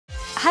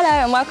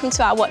and welcome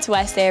to our What to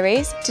Wear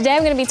series. Today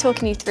I'm going to be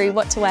talking you through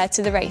what to wear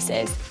to the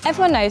races.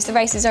 Everyone knows the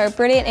races are a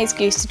brilliant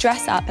excuse to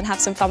dress up and have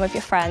some fun with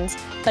your friends,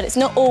 but it's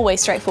not always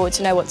straightforward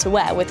to know what to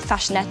wear with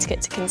fashion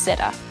etiquette to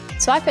consider.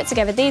 So I put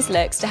together these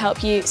looks to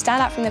help you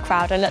stand out from the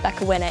crowd and look like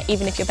a winner,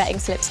 even if your betting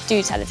slips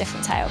do tell a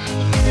different tale.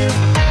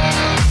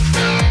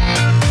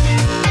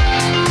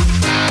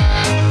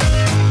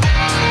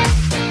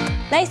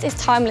 Lace is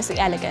timelessly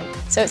elegant,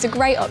 so it's a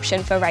great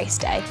option for race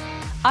day.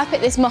 I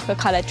picked this mocha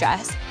coloured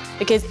dress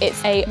because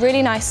it's a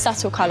really nice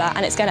subtle colour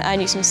and it's going to earn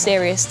you some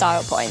serious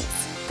style points.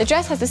 The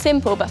dress has a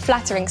simple but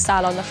flattering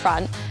style on the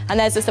front, and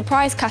there's a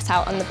surprise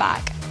cutout on the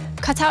back.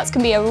 Cutouts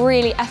can be a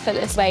really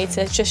effortless way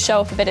to just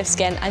show off a bit of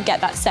skin and get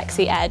that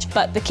sexy edge,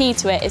 but the key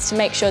to it is to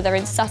make sure they're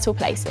in subtle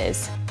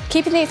places.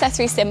 Keeping the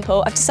accessories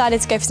simple, I've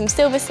decided to go for some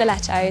silver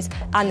stilettos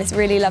and this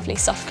really lovely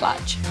soft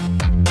clutch.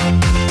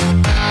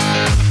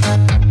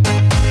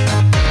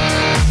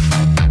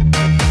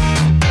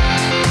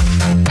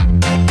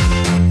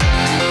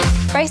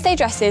 Race day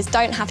dresses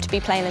don't have to be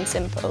plain and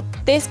simple.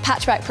 This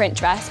patchwork print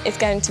dress is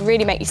going to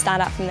really make you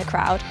stand out from the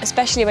crowd,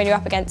 especially when you're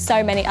up against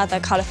so many other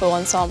colourful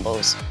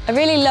ensembles. I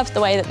really love the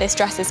way that this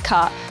dress is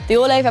cut. The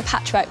all-over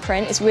patchwork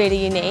print is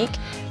really unique.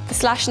 The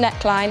slash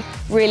neckline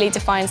really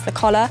defines the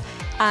collar,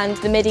 and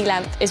the midi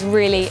length is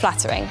really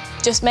flattering.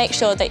 Just make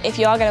sure that if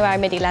you are going to wear a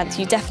midi length,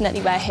 you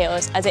definitely wear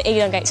heels, as it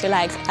elongates your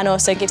legs and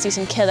also gives you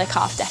some killer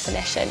calf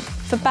definition.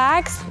 For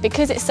bags,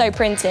 because it's so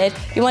printed,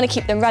 you want to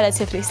keep them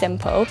relatively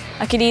simple.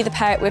 I could either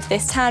pair it with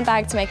this tan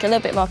bag to make it a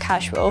little bit more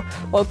casual,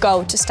 or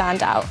gold to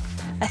stand out.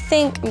 I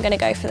think I'm going to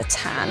go for the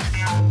tan.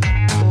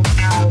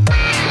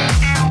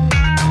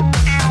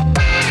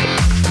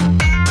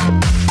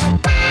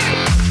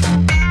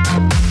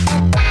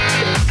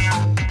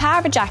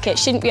 A jacket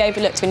shouldn't be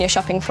overlooked when you're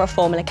shopping for a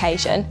formal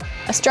occasion.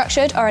 A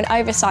structured or an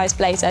oversized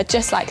blazer,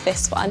 just like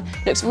this one,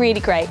 looks really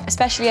great,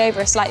 especially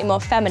over a slightly more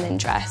feminine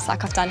dress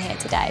like I've done here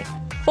today.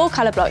 4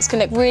 colour blocks can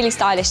look really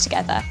stylish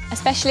together,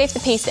 especially if the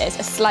pieces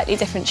are slightly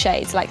different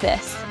shades like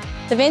this.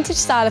 The vintage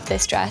style of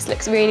this dress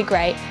looks really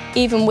great,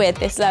 even with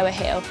this lower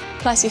heel,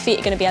 plus your feet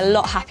are going to be a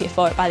lot happier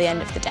for it by the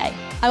end of the day.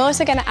 I'm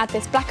also going to add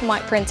this black and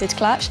white printed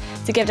clutch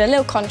to give it a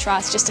little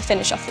contrast just to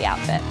finish off the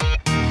outfit.